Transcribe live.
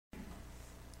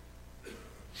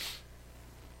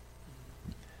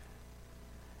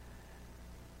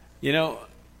You know,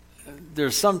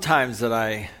 there's some times that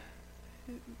I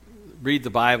read the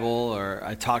Bible or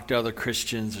I talk to other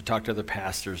Christians or talk to other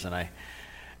pastors, and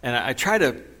I try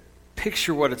to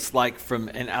picture what it's like from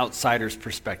an outsider's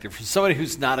perspective, from somebody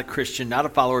who's not a Christian, not a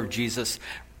follower of Jesus.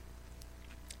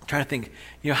 I'm trying to think,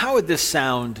 how would this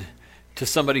sound to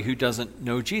somebody who doesn't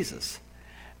know Jesus?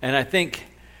 And I think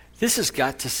this has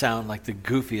got to sound like the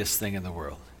goofiest thing in the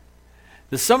world.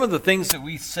 That some of the things that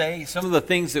we say, some of the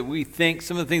things that we think,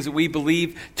 some of the things that we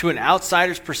believe to an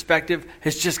outsider's perspective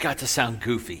has just got to sound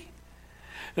goofy.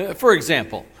 For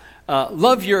example,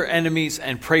 love your enemies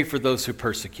and pray for those who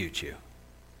persecute you.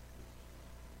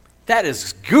 That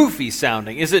is goofy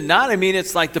sounding, is it not? I mean,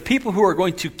 it's like the people who are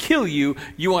going to kill you,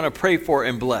 you want to pray for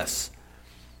and bless.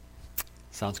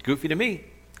 Sounds goofy to me.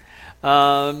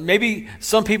 Maybe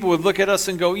some people would look at us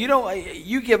and go,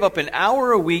 you give up an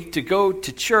hour a week to go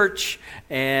to church,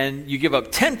 and you give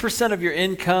up 10% of your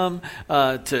income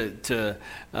to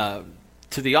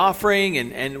the offering,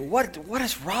 and what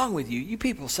is wrong with you? You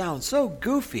people sound so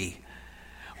goofy.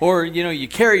 Or, you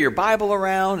carry your Bible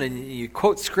around and you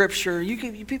quote Scripture.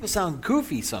 You people sound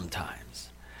goofy sometimes.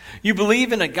 You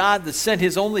believe in a God that sent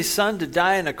His only Son to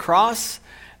die on a cross,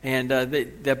 and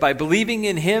that by believing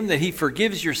in Him that He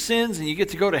forgives your sins and you get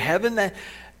to go to heaven. That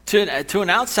to an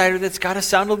outsider, that's got to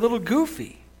sound a little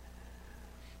goofy.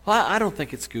 Well, I don't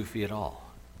think it's goofy at all,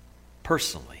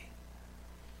 personally.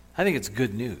 I think it's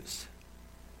good news.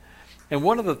 And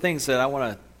one of the things that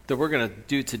we're going to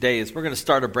do today is we're going to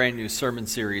start a brand new sermon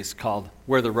series called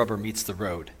Where the Rubber Meets the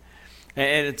Road.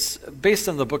 And it's based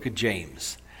on the book of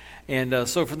James. And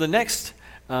so for the next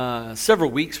several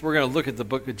weeks, we're going to look at the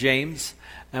book of James,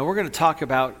 and we're going to talk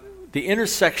about the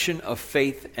intersection of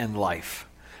faith and life.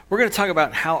 We're going to talk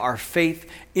about how our faith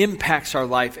impacts our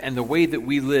life and the way that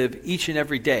we live each and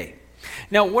every day.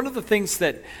 Now, one of the things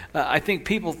that I think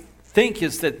people think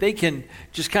is that they can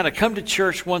just kind of come to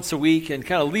church once a week and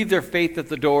kind of leave their faith at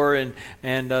the door, and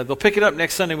they'll pick it up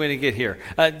next Sunday when they get here.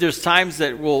 There's times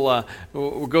that we'll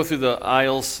go through the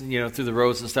aisles, through the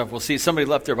rows and stuff. We'll see somebody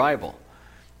left their Bible,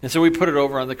 and so we put it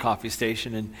over on the coffee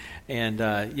station, and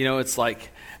it's like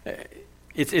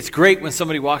it's great when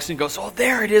somebody walks in and goes, "Oh,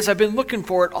 there it is! I've been looking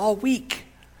for it all week."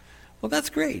 Well, that's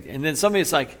great. And then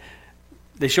somebody's like,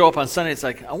 they show up on Sunday. It's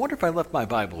like, I wonder if I left my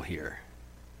Bible here.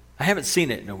 I haven't seen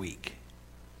it in a week.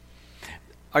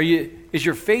 Is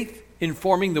your faith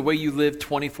informing the way you live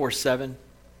 24/7?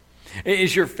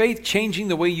 Is your faith changing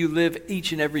the way you live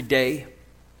each and every day?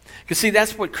 Because see,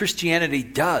 that's what Christianity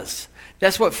does.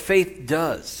 That's what faith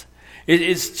does. It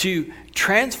is to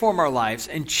transform our lives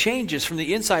and change us from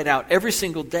the inside out every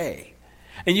single day.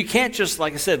 And you can't just,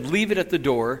 like I said, leave it at the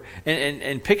door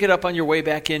and pick it up on your way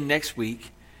back in next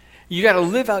week. You got to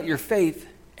live out your faith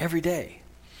every day.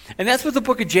 And that's what the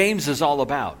book of James is all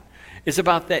about. It's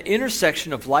about that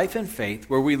intersection of life and faith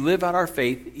where we live out our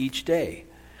faith each day.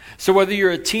 So whether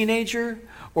you're a teenager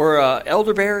or an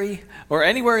elderberry or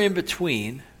anywhere in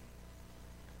between,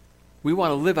 we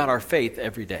want to live out our faith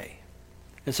every day.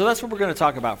 And so that's what we're going to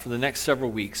talk about for the next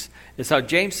several weeks, is how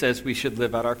James says we should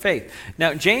live out our faith.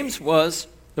 Now, James was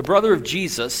the brother of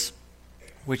Jesus,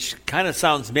 which kind of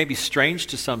sounds maybe strange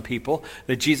to some people,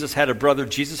 that Jesus had a brother.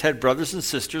 Jesus had brothers and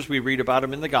sisters. We read about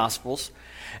him in the Gospels.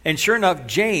 And sure enough,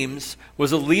 James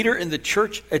was a leader in the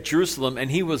church at Jerusalem, and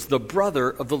he was the brother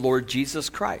of the Lord Jesus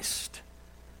Christ.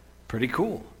 Pretty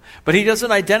cool. But he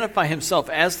doesn't identify himself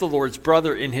as the Lord's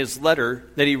brother in his letter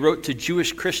that he wrote to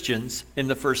Jewish Christians in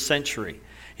the first century.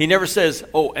 He never says,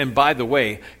 "Oh, and by the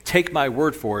way, take my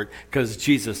word for it, because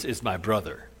Jesus is my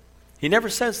brother." He never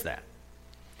says that.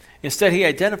 Instead, he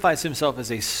identifies himself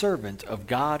as a servant of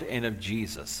God and of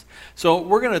Jesus. So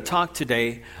we're going to talk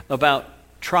today about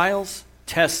trials,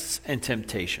 tests, and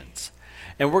temptations.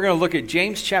 And we're going to look at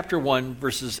James chapter 1,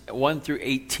 verses 1 through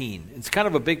 18. It's kind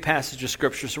of a big passage of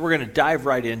Scripture, so we're going to dive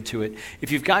right into it.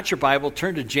 If you've got your Bible,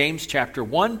 turn to James chapter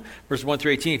 1, verses 1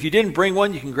 through 18. If you didn't bring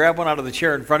one, you can grab one out of the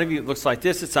chair in front of you. It looks like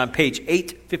this. It's on page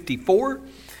 854.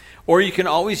 Or you can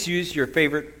always use your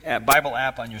favorite Bible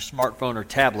app on your smartphone or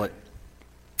tablet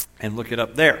and look it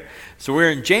up there. So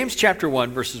we're in James chapter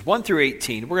 1, verses 1 through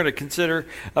 18. We're going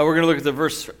to look at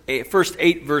the first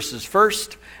 8 verses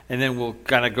first, and then we'll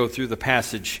kind of go through the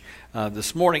passage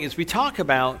this morning as we talk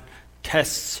about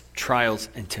tests, trials,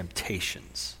 and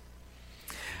temptations.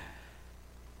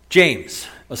 James,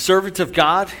 a servant of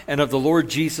God and of the Lord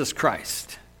Jesus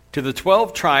Christ, to the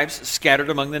 12 tribes scattered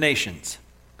among the nations,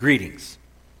 greetings.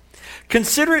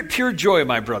 Consider it pure joy,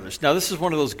 my brothers. Now, this is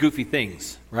one of those goofy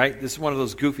things, right? This is one of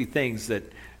those goofy things that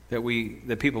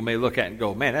people may look at and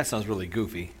go, man, that sounds really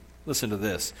goofy. Listen to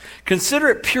this. Consider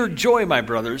it pure joy, my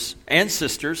brothers and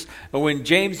sisters. And when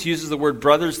James uses the word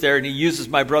brothers there, and he uses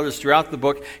my brothers throughout the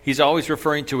book, he's always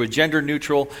referring to a gender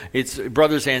neutral. It's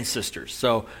brothers and sisters.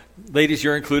 So, ladies,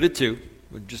 you're included too.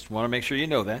 We just want to make sure you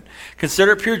know that.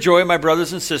 Consider it pure joy, my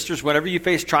brothers and sisters, whenever you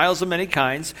face trials of many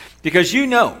kinds, because you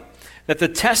know that the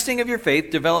testing of your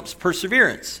faith develops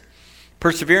perseverance.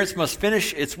 Perseverance must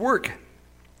finish its work,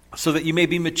 so that you may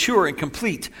be mature and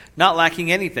complete, not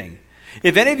lacking anything.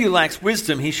 If any of you lacks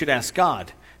wisdom, he should ask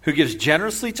God, who gives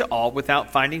generously to all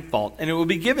without finding fault, and it will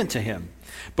be given to him.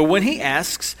 But when he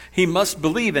asks, he must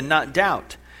believe and not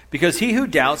doubt, because he who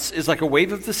doubts is like a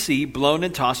wave of the sea, blown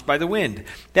and tossed by the wind.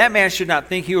 That man should not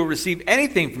think he will receive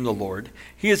anything from the Lord.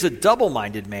 He is a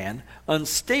double-minded man,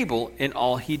 unstable in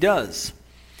all he does.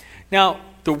 Now,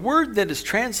 the word that is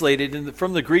translated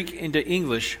from the Greek into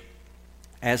English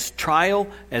as trial,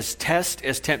 as test,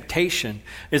 as temptation,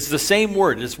 is the same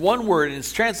word. It's one word, and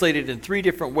it's translated in three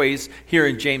different ways here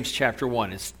in James chapter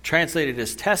 1. It's translated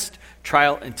as test,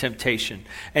 trial, and temptation.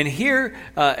 And here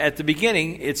at the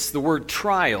beginning, it's the word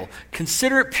trial.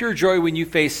 Consider it pure joy when you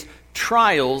face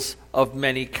trials of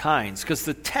many kinds, because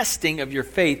the testing of your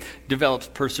faith develops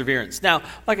perseverance. Now,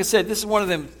 like I said, this is one of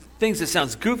them things that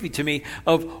sounds goofy to me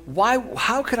of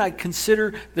how could I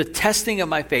consider the testing of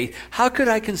my faith? How could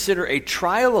I consider a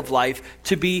trial of life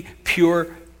to be pure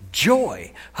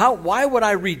joy? Why would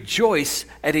I rejoice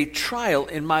at a trial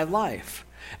in my life?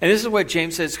 And this is what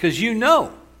James says, because you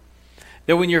know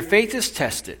that when your faith is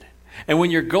tested and when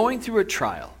you're going through a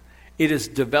trial, it is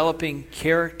developing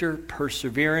character,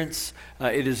 perseverance.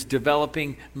 It is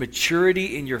developing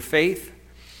maturity in your faith.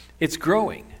 It's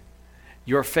growing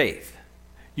your faith.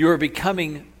 You are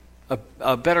becoming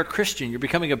a better Christian. You're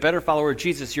becoming a better follower of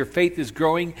Jesus. Your faith is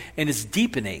growing and is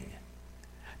deepening.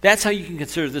 That's how you can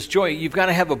consider this joy. You've got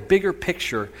to have a bigger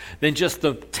picture than just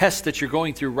the test that you're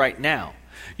going through right now.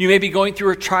 You may be going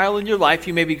through a trial in your life.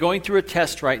 You may be going through a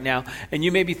test right now, and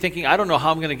you may be thinking, I don't know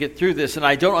how I'm going to get through this, and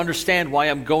I don't understand why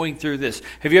I'm going through this.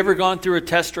 Have you ever gone through a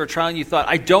test or a trial and you thought,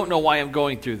 I don't know why I'm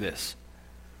going through this?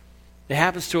 It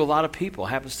happens to a lot of people. It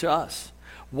happens to us.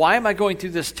 Why am I going through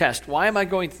this test? Why am I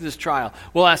going through this trial?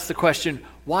 We'll ask the question,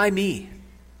 why me?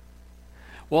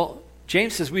 Well,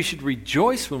 James says we should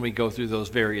rejoice when we go through those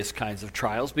various kinds of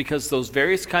trials, because those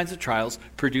various kinds of trials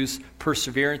produce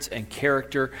perseverance and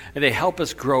character, and they help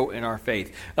us grow in our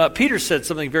faith. Peter said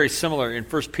something very similar in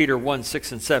 1 Peter 1,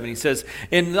 6 and 7. He says,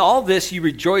 in all this you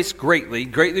rejoice greatly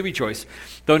rejoice,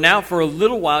 though now for a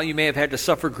little while you may have had to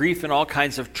suffer grief in all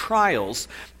kinds of trials.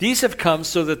 These have come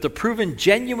so that the proven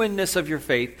genuineness of your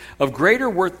faith, of greater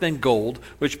worth than gold,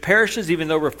 which perishes even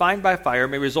though refined by fire,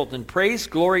 may result in praise,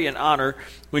 glory, and honor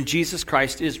when Jesus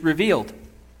Christ is revealed.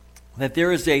 That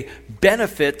there is a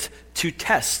benefit to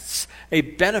tests, a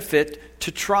benefit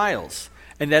to trials,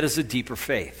 and that is a deeper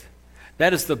faith.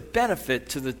 That is the benefit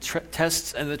to the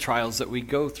tests and the trials that we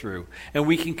go through. And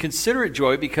we can consider it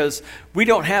joy because we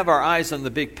don't have our eyes on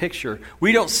the big picture.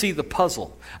 We don't see the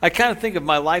puzzle. I kind of think of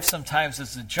my life sometimes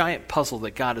as a giant puzzle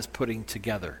that God is putting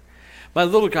together. My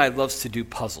little guy loves to do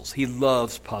puzzles. He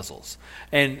loves puzzles.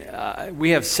 And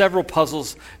we have several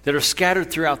puzzles that are scattered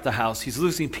throughout the house. He's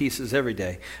losing pieces every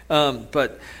day.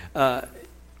 But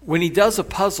when he does a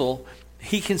puzzle,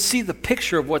 he can see the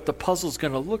picture of what the puzzle's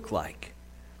going to look like,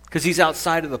 because he's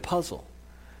outside of the puzzle.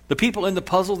 The people in the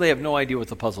puzzle, they have no idea what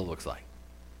the puzzle looks like.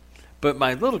 But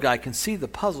my little guy can see the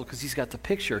puzzle because he's got the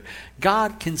picture.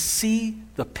 God can see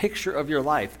the picture of your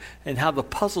life and how the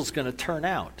puzzle's going to turn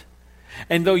out.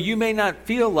 And though you may not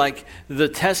feel like the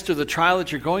test or the trial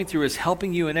that you're going through is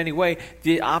helping you in any way,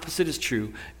 the opposite is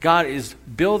true. God is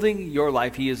building your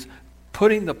life. He is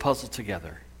putting the puzzle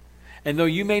together. And though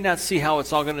you may not see how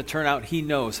it's all going to turn out, He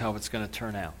knows how it's going to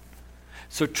turn out.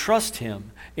 So trust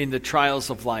Him in the trials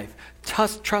of life.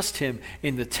 Trust Him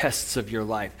in the tests of your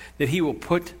life, that He will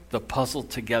put the puzzle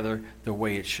together the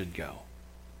way it should go.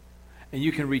 And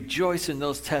you can rejoice in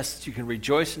those tests. You can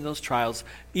rejoice in those trials,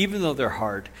 even though they're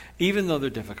hard, even though they're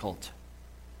difficult,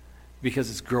 because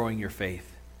it's growing your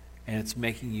faith and it's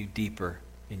making you deeper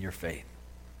in your faith.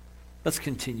 Let's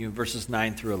continue in verses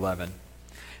 9 through 11.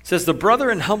 It says, the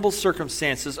brother in humble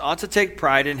circumstances ought to take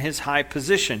pride in his high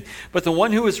position, but the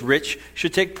one who is rich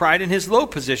should take pride in his low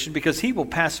position, because he will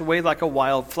pass away like a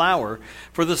wild flower.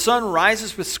 For the sun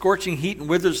rises with scorching heat and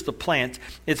withers the plant.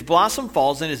 Its blossom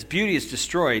falls and its beauty is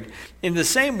destroyed. In the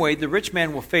same way, the rich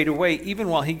man will fade away even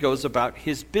while he goes about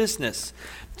his business.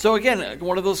 So again,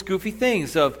 one of those goofy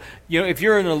things of, if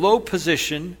you're in a low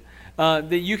position,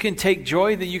 that you can take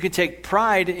joy, that you can take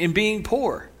pride in being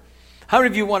poor. How many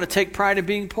of you want to take pride in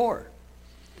being poor?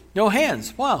 No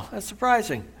hands. Wow, that's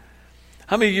surprising.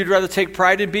 How many of you would rather take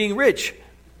pride in being rich?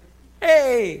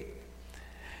 Hey!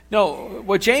 No,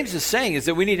 what James is saying is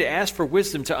that we need to ask for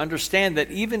wisdom to understand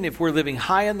that even if we're living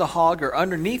high on the hog or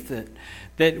underneath it,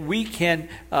 that we can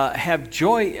have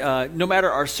joy no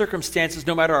matter our circumstances,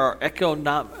 no matter our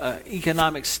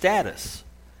economic status.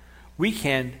 We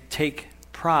can take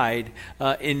pride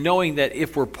in knowing that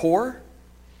if we're poor,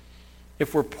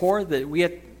 that we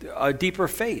have a deeper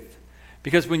faith.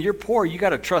 Because when you're poor, you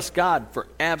got to trust God for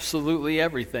absolutely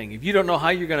everything. If you don't know how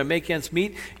you're going to make ends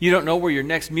meet, you don't know where your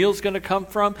next meal is going to come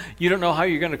from, you don't know how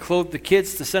you're going to clothe the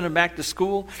kids to send them back to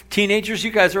school. Teenagers,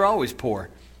 you guys are always poor.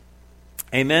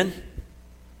 Amen?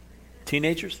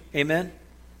 Teenagers? Amen?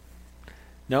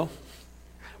 No?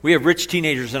 We have rich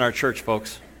teenagers in our church,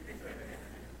 folks.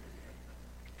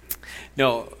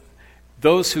 No,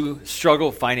 those who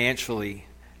struggle financially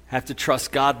have to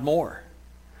trust God more.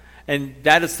 And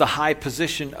that is the high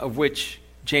position of which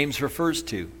James refers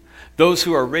to. Those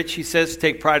who are rich, he says,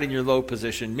 take pride in your low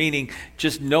position, meaning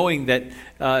just knowing that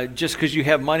just because you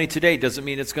have money today doesn't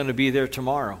mean it's going to be there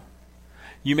tomorrow.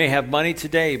 You may have money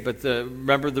today, but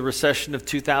remember the recession of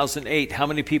 2008. How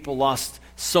many people lost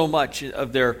so much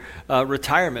of their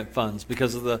retirement funds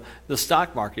because of the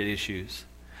stock market issues?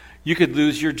 You could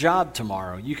lose your job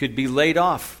tomorrow. You could be laid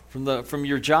off from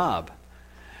your job.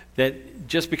 That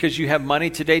just because you have money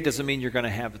today doesn't mean you're going to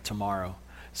have it tomorrow.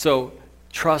 So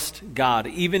trust God.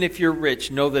 Even if you're rich,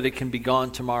 know that it can be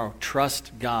gone tomorrow.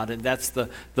 Trust God. And that's the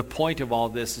point of all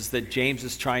this, is that James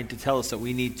is trying to tell us that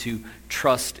we need to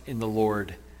trust in the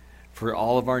Lord for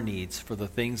all of our needs, for the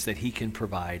things that he can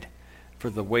provide, for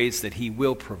the ways that he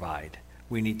will provide.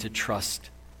 We need to trust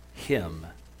him.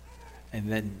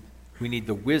 And then we need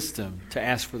the wisdom, to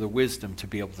ask for the wisdom to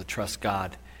be able to trust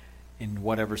God in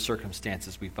whatever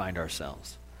circumstances we find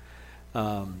ourselves.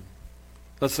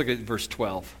 Let's look at verse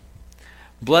 12.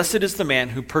 Blessed is the man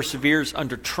who perseveres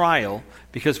under trial,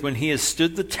 because when he has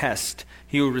stood the test,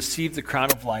 he will receive the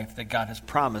crown of life that God has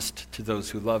promised to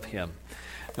those who love him.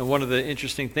 And one of the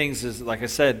interesting things is, like I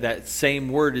said, that same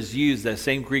word is used, that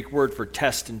same Greek word for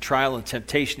test and trial and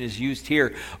temptation is used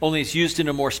here, only it's used in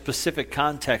a more specific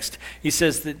context. He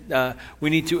says that we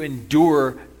need to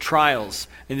endure trials,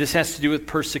 and this has to do with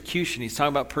persecution. He's talking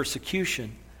about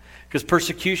persecution, because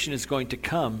persecution is going to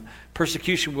come.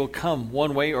 Persecution will come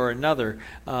one way or another.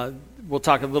 We'll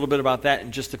talk a little bit about that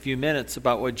in just a few minutes,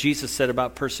 about what Jesus said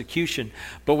about persecution.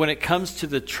 But when it comes to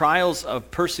the trials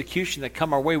of persecution that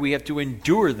come our way, we have to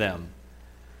endure them.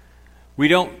 We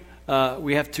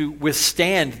have to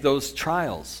withstand those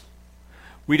trials.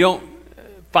 We don't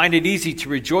find it easy to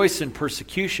rejoice in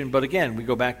persecution, but again, we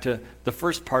go back to the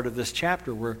first part of this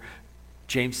chapter where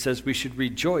James says we should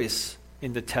rejoice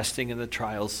in the testing and the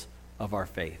trials of our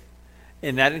faith.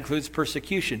 And that includes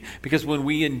persecution. Because when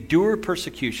we endure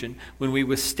persecution, when we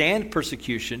withstand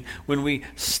persecution, when we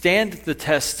stand through the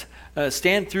test and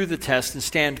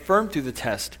stand firm through the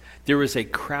test, there is a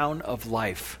crown of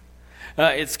life.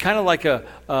 It's kind of like a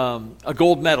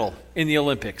gold medal in the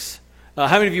Olympics.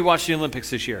 How many of you watched the Olympics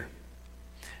this year?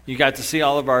 You got to see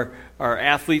all of our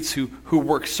athletes who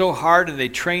work so hard and they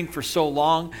train for so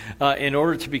long in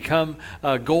order to become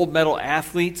gold medal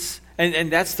athletes.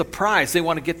 And that's the prize. They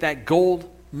want to get that gold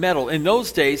medal. In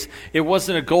those days, it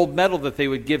wasn't a gold medal that they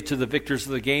would give to the victors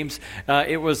of the games.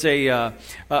 It was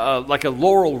like a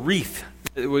laurel wreath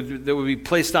that would be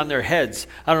placed on their heads.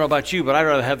 I don't know about you, but I'd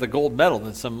rather have the gold medal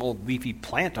than some old leafy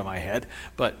plant on my head.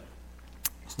 But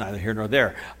it's neither here nor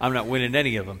there. I'm not winning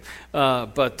any of them.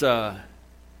 But I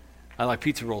like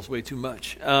pizza rolls way too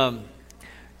much.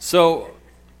 So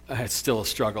it's still a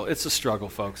struggle. It's a struggle,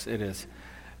 folks. It is.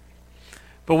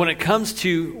 But when it comes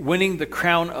to winning the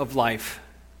crown of life,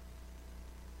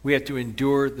 we have to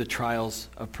endure the trials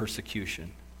of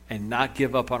persecution and not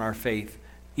give up on our faith,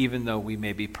 even though we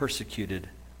may be persecuted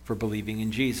for believing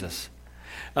in Jesus.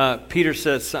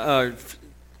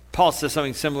 Paul says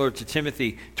something similar to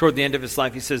Timothy toward the end of his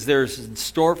life. He says, there is in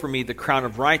store for me the crown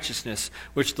of righteousness,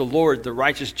 which the Lord, the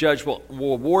righteous judge, will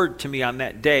award to me on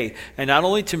that day, and not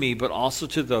only to me, but also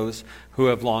to those who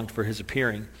have longed for his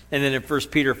appearing. And then in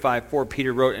 1 Peter 5:4,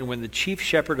 Peter wrote, and when the chief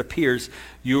shepherd appears,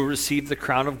 you will receive the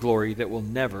crown of glory that will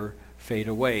never fade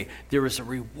away. There is a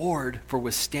reward for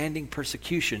withstanding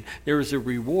persecution. There is a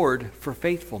reward for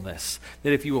faithfulness.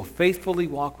 That if you will faithfully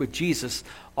walk with Jesus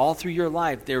all through your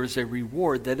life, there is a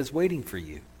reward that is waiting for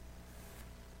you.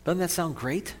 Doesn't that sound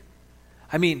great?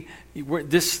 I mean,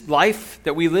 this life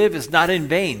that we live is not in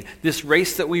vain. This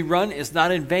race that we run is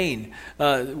not in vain.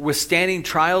 Withstanding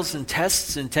trials and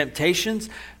tests and temptations,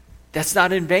 that's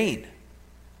not in vain.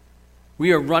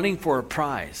 We are running for a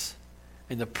prize,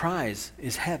 and the prize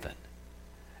is heaven.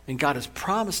 And God has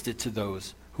promised it to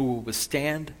those who will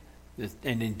withstand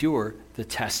and endure the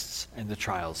tests and the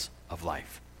trials of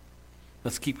life.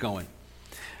 Let's keep going.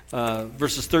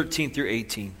 Verses 13 through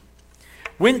 18.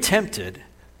 When tempted,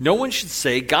 no one should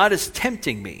say, God is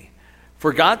tempting me.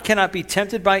 For God cannot be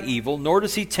tempted by evil, nor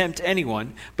does he tempt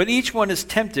anyone. But each one is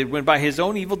tempted when by his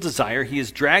own evil desire he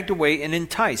is dragged away and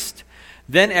enticed.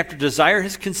 Then after desire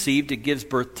has conceived, it gives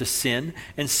birth to sin.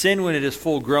 And sin, when it is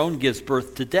full grown, gives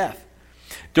birth to death.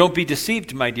 Don't be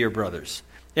deceived, my dear brothers.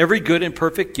 Every good and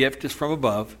perfect gift is from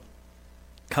above,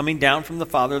 coming down from the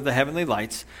Father of the heavenly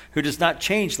lights, who does not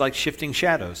change like shifting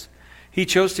shadows. He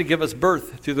chose to give us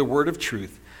birth through the word of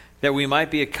truth, that we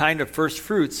might be a kind of first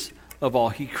fruits of all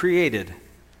he created.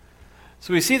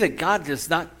 So we see that God does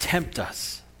not tempt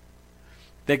us.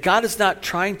 That God is not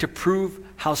trying to prove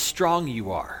how strong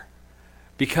you are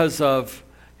because of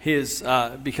his,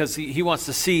 because he wants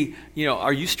to see,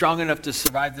 are you strong enough to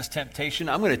survive this temptation?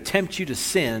 I'm going to tempt you to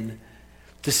sin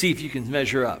to see if you can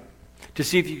measure up, to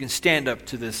see if you can stand up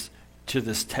to this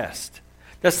test.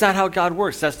 That's not how God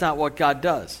works. That's not what God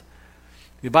does.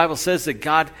 The Bible says that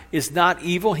God is not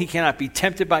evil. He cannot be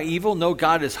tempted by evil. No,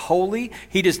 God is holy.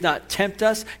 He does not tempt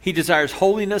us. He desires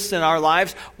holiness in our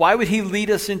lives. Why would he lead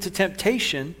us into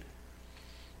temptation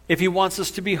if he wants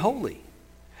us to be holy?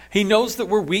 He knows that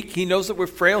we're weak. He knows that we're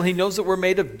frail. He knows that we're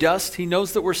made of dust. He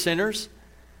knows that we're sinners.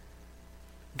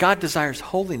 God desires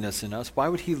holiness in us. Why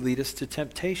would he lead us to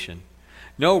temptation?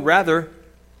 No, rather,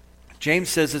 James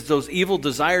says it's those evil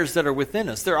desires that are within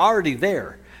us. They're already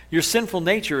there. Your sinful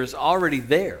nature is already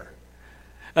there.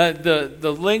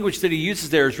 The language that he uses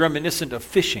there is reminiscent of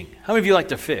fishing. How many of you like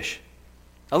to fish?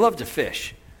 I love to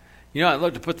fish. I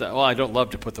love to put I don't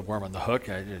love to put the worm on the hook.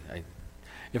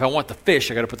 If I want the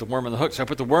fish, I got to put the worm on the hook. So I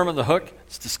put the worm on the hook.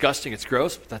 It's disgusting. It's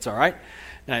gross, but that's all right.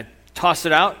 And I toss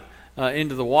it out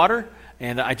into the water,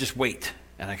 and I just wait.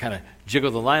 And I kind of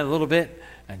jiggle the line a little bit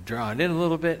and draw it in a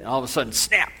little bit, and all of a sudden,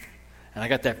 snap. And I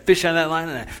got that fish on that line,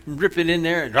 and I rip it in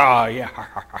there, and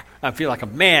I feel like a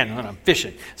man when I'm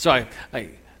fishing. So I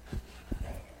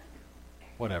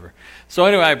whatever. So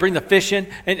anyway, I bring the fish in,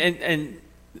 and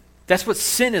that's what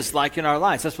sin is like in our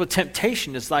lives. That's what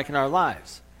temptation is like in our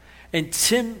lives. And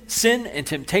sin and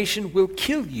temptation will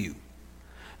kill you.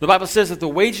 The Bible says that the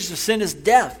wages of sin is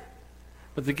death,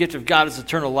 but the gift of God is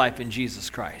eternal life in Jesus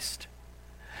Christ.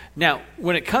 Now,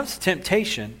 when it comes to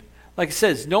temptation, like it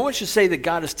says, no one should say that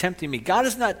God is tempting me. God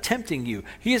is not tempting you.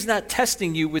 He is not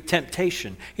testing you with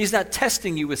temptation. He's not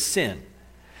testing you with sin.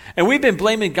 And we've been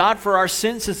blaming God for our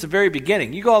sin since the very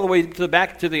beginning. You go all the way to the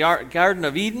back to the Garden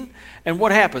of Eden, and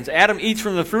what happens? Adam eats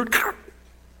from the fruit.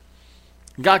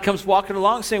 God comes walking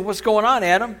along saying, what's going on,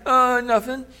 Adam?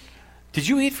 Nothing. Did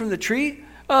you eat from the tree?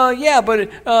 Yeah, but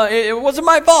it wasn't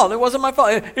my fault. It wasn't my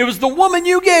fault. It was the woman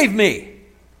you gave me.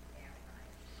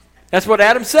 That's what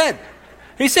Adam said.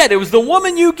 He said, it was the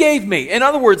woman you gave me. In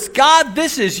other words, God,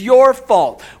 this is your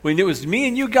fault. When it was me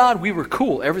and you, God, we were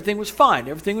cool. Everything was fine.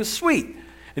 Everything was sweet.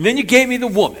 And then you gave me the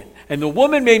woman. And the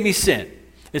woman made me sin.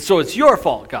 And so it's your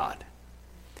fault, God.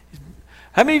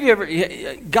 How many of you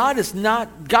ever, God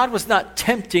was not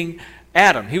tempting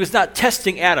Adam. He was not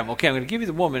testing Adam. Okay, I'm going to give you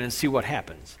the woman and see what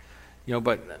happens.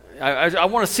 But I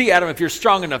want to see, Adam, if you're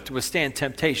strong enough to withstand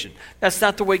temptation. That's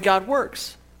not the way God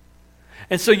works.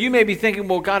 And so you may be thinking,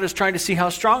 well, God is trying to see how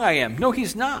strong I am. No,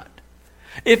 he's not.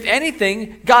 If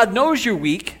anything, God knows you're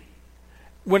weak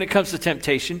when it comes to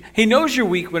temptation. He knows you're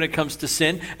weak when it comes to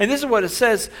sin. And this is what it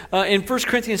says in 1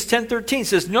 Corinthians 10:13. It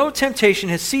says, no temptation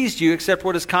has seized you except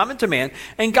what is common to man.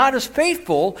 And God is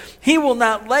faithful. He will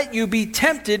not let you be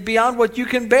tempted beyond what you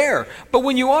can bear. But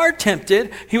when you are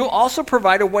tempted, he will also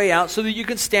provide a way out so that you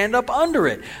can stand up under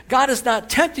it. God is not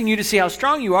tempting you to see how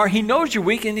strong you are. He knows you're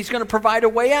weak, and he's going to provide a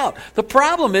way out. The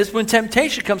problem is when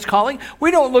temptation comes calling, we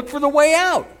don't look for the way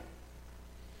out.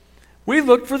 We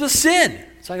look for the sin.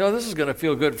 It's like, this is going to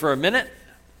feel good for a minute.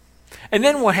 And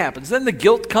then what happens? Then the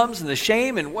guilt comes and the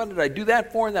shame, and what did I do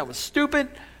that for? And that was stupid.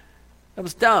 That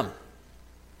was dumb.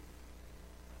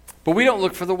 But we don't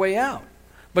look for the way out.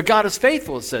 But God is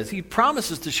faithful, it says. He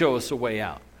promises to show us a way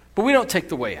out. But we don't take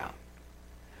the way out.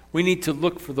 We need to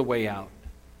look for the way out.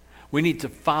 We need to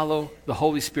follow the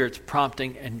Holy Spirit's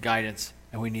prompting and guidance,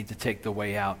 and we need to take the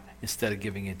way out instead of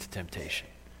giving in to temptation.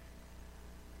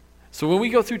 So when we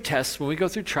go through tests, when we go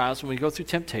through trials, when we go through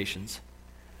temptations,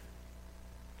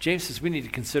 James says we need to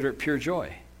consider it pure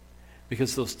joy,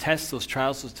 because those tests, those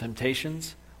trials, those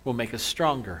temptations will make us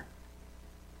stronger,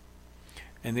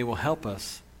 and they will help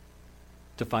us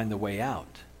to find the way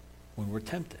out when we're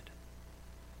tempted.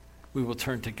 We will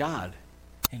turn to God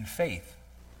in faith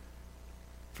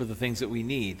for the things that we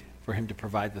need, for him to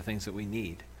provide the things that we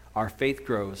need. Our faith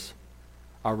grows,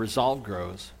 our resolve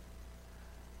grows,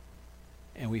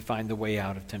 and we find the way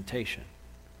out of temptation.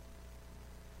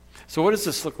 So what does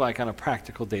this look like on a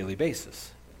practical daily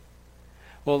basis?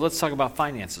 Well, let's talk about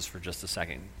finances for just a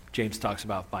second. James talks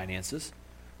about finances.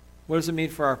 What does it mean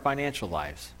for our financial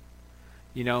lives?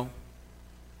 You know,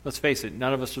 let's face it,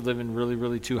 none of us are living really,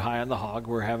 really too high on the hog.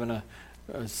 We're having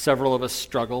several of us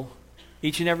struggle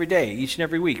each and every day, each and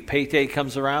every week. Payday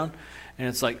comes around, and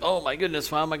it's like, oh my goodness,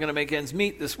 how am I going to make ends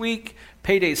meet this week?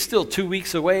 Payday's still 2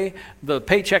 weeks away. The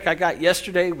paycheck I got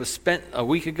yesterday was spent a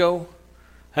week ago.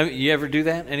 You ever do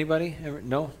that? Anybody?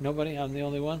 No? Nobody? I'm the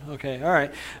only one? Okay, all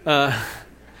right.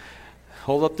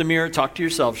 Hold up the mirror, talk to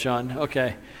yourself, Sean.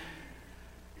 Okay.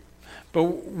 But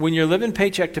when you're living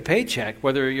paycheck to paycheck,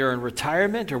 whether you're in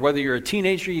retirement or whether you're a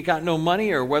teenager, you got no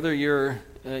money, or whether you're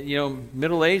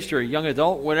middle-aged or a young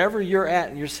adult, whatever you're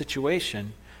at in your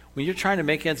situation, when you're trying to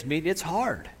make ends meet, it's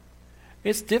hard.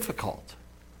 It's difficult.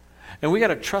 And we got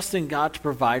to trust in God to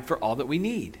provide for all that we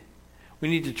need. We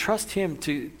need to trust him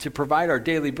to provide our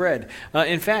daily bread.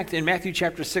 In fact, in Matthew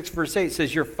chapter 6, verse 8, it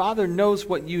says, your Father knows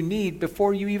what you need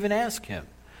before you even ask him.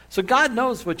 So God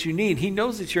knows what you need. He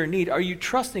knows that you're in need. Are you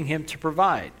trusting him to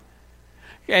provide?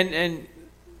 And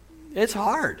it's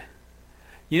hard.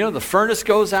 You know, the furnace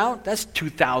goes out. That's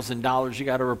 $2,000 you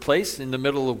got to replace in the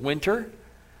middle of winter.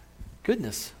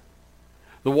 Goodness.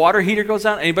 The water heater goes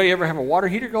out. Anybody ever have a water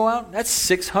heater go out? That's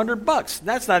 $600.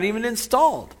 That's not even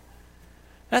installed.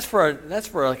 That's for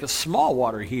like a small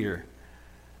water heater.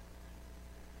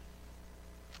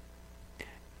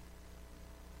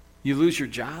 You lose your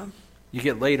job. You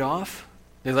get laid off.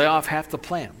 They lay off half the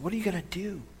plant. What are you going to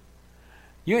do?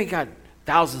 You ain't got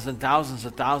thousands and thousands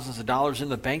and thousands of dollars in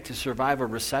the bank to survive a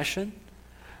recession.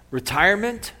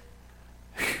 Retirement.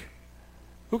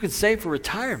 Who can save for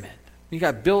retirement? You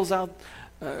got bills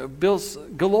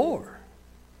galore.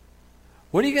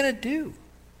 What are you going to do?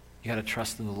 You got to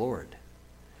trust in the Lord.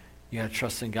 You got to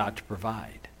trust in God to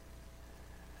provide.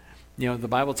 You know, the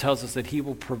Bible tells us that he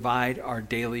will provide our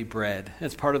daily bread.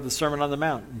 It's part of the Sermon on the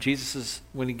Mount. Jesus is,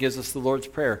 when he gives us the Lord's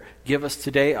Prayer, give us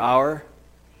today our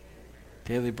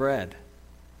daily bread.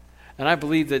 And I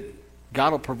believe that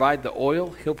God will provide the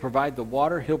oil, he'll provide the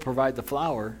water, he'll provide the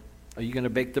flour. Are you going to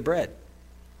bake the bread?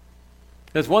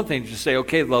 There's one thing to just say,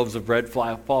 okay, loaves of bread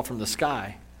fall from the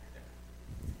sky.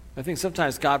 I think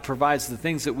sometimes God provides the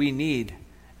things that we need,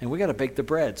 and we got to bake the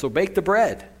bread. So bake the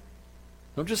bread.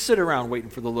 Don't just sit around waiting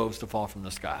for the loaves to fall from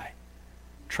the sky.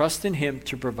 Trust in him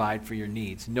to provide for your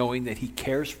needs, knowing that he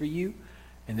cares for you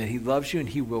and that he loves you and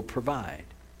he will provide.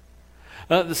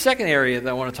 The second area that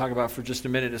I want to talk about for just a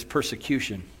minute is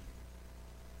persecution.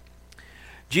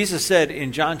 Jesus said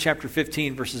in John chapter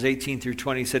 15, verses 18 through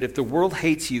 20, he said, if the world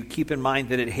hates you, keep in mind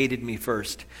that it hated me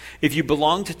first. If you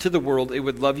belonged to the world, it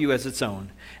would love you as its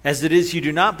own. As it is, you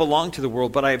do not belong to the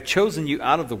world, but I have chosen you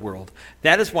out of the world.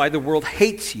 That is why the world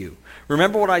hates you.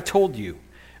 Remember what I told you.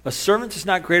 A servant is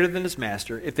not greater than his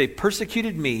master. If they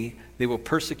persecuted me, they will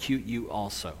persecute you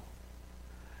also.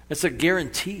 It's a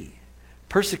guarantee.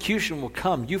 Persecution will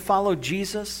come. You follow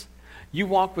Jesus. You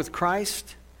walk with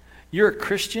Christ. You're a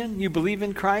Christian, you believe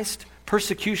in Christ,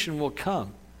 persecution will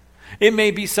come. It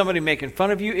may be somebody making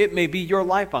fun of you. It may be your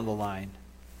life on the line.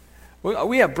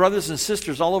 We have brothers and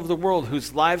sisters all over the world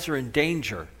whose lives are in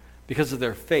danger because of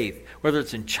their faith. Whether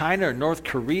it's in China or North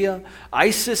Korea,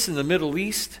 ISIS in the Middle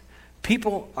East,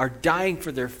 people are dying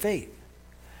for their faith.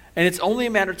 And it's only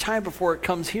a matter of time before it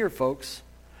comes here, folks.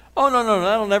 Oh, no,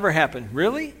 that'll never happen.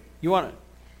 Really? You want to?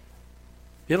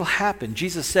 It'll happen.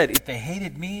 Jesus said, if they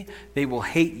hated me, they will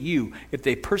hate you. If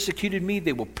they persecuted me,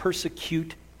 they will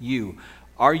persecute you.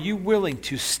 Are you willing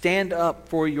to stand up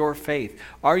for your faith?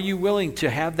 Are you willing to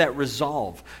have that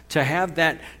resolve, to have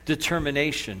that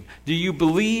determination? Do you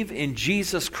believe in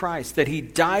Jesus Christ, that he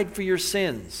died for your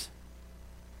sins?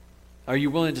 Are you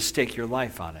willing to stake your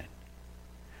life on it?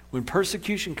 When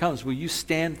persecution comes, will you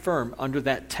stand firm under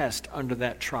that test, under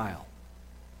that trial?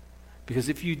 Because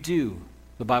if you do,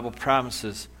 the Bible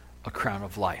promises a crown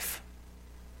of life.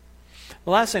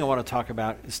 The last thing I want to talk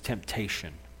about is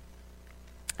temptation.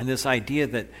 And this idea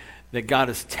that God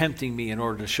is tempting me in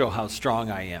order to show how strong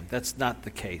I am. That's not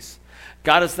the case.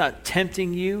 God is not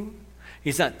tempting you.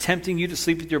 He's not tempting you to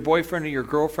sleep with your boyfriend or your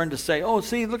girlfriend to say, oh,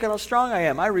 see, look at how strong I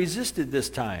am. I resisted this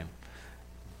time.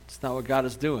 That's not what God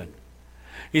is doing.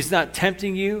 He's not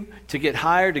tempting you to get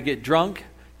high or to get drunk,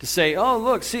 to say, oh,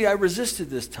 look, see, I resisted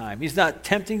this time. He's not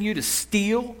tempting you to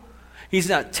steal. He's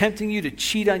not tempting you to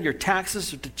cheat on your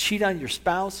taxes or to cheat on your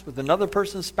spouse with another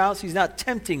person's spouse. He's not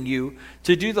tempting you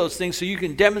to do those things so you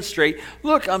can demonstrate,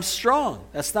 look, I'm strong.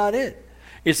 That's not it.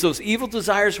 It's those evil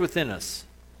desires within us,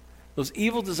 those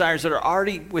evil desires that are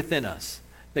already within us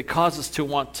that cause us to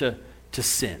want to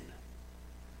sin.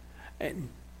 And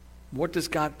what does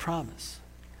God promise?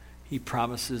 He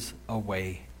promises a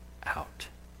way out.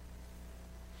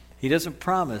 He doesn't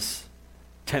promise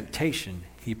temptation.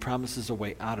 He promises a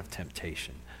way out of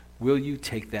temptation. Will you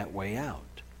take that way out?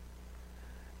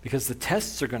 Because the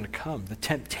tests are going to come. The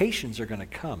temptations are going to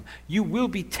come. You will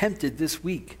be tempted this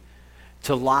week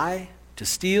to lie, to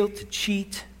steal, to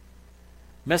cheat,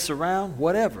 mess around,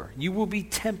 whatever. You will be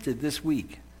tempted this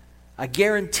week. I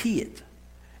guarantee it.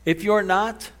 If you're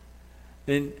not,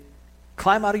 then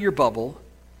climb out of your bubble,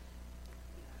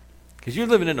 because you're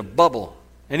living in a bubble.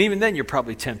 And even then, you're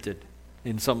probably tempted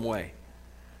in some way.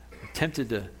 I'm tempted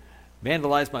to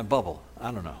vandalize my bubble.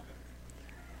 I don't know.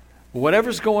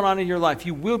 Whatever's going on in your life,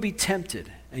 you will be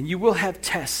tempted, and you will have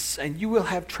tests, and you will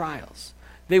have trials.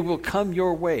 They will come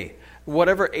your way.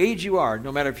 Whatever age you are,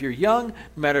 no matter if you're young,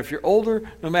 no matter if you're older,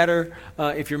 no matter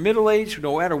if you're middle-aged,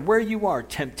 no matter where you are,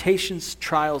 temptations,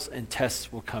 trials, and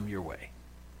tests will come your way.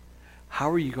 How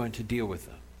are you going to deal with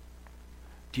them?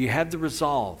 Do you have the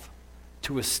resolve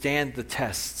to withstand the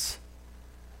tests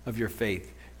of your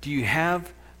faith? Do you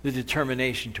have the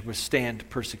determination to withstand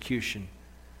persecution?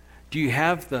 Do you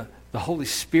have the Holy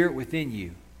Spirit within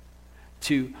you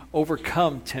to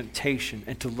overcome temptation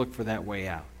and to look for that way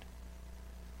out?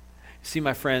 See,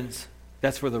 my friends,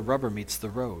 that's where the rubber meets the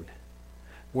road.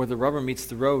 Where the rubber meets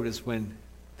the road is when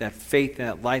that faith and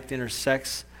that life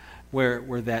intersects, where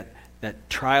that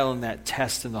trial and that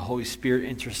test and the Holy Spirit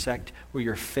intersect, where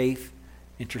your faith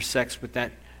intersects with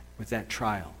that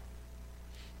trial.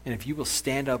 And if you will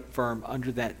stand up firm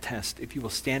under that test, if you will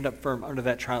stand up firm under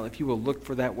that trial, if you will look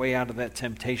for that way out of that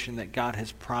temptation, that God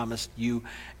has promised you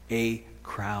a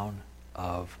crown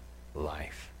of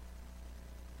life.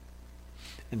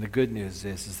 And the good news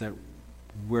is that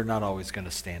we're not always going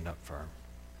to stand up firm.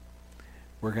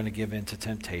 We're going to give in to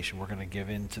temptation. We're going to give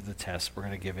in to the test. We're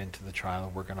going to give in to the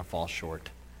trial. We're going to fall short.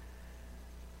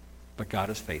 But God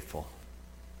is faithful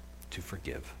to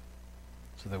forgive,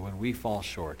 so that when we fall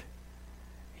short,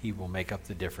 He will make up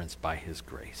the difference by His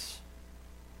grace.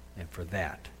 And for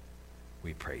that,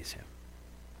 we praise Him.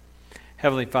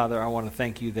 Heavenly Father, I want to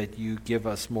thank You that You give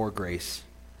us more grace.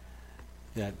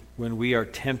 That when we are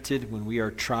tempted, when we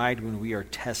are tried, when we are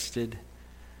tested,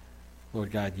 Lord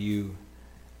God, You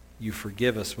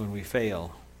forgive us when we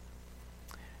fail.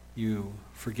 You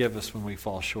forgive us when we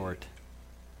fall short.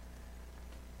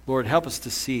 Lord, help us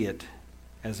to see it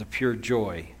as a pure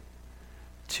joy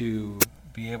to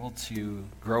be able to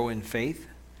grow in faith,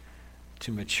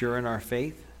 to mature in our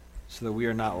faith, so that we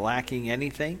are not lacking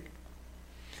anything.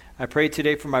 I pray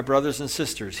today for my brothers and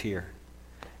sisters here,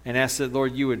 and ask that,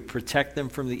 Lord, You would protect them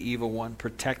from the evil one,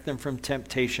 protect them from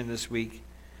temptation this week,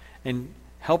 and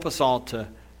help us all to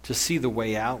see the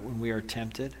way out when we are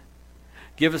tempted.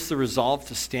 Give us the resolve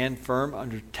to stand firm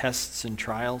under tests and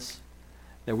trials,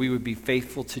 that we would be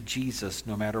faithful to Jesus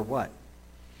no matter what.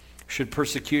 Should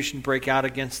persecution break out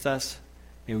against us,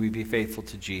 may we be faithful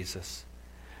to Jesus.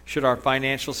 Should our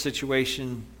financial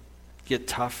situation get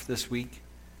tough this week,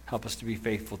 help us to be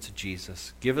faithful to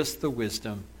Jesus. Give us the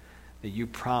wisdom that You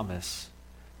promise,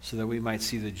 so that we might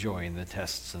see the joy in the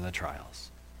tests and the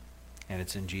trials. And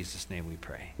it's in Jesus' name we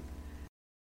pray.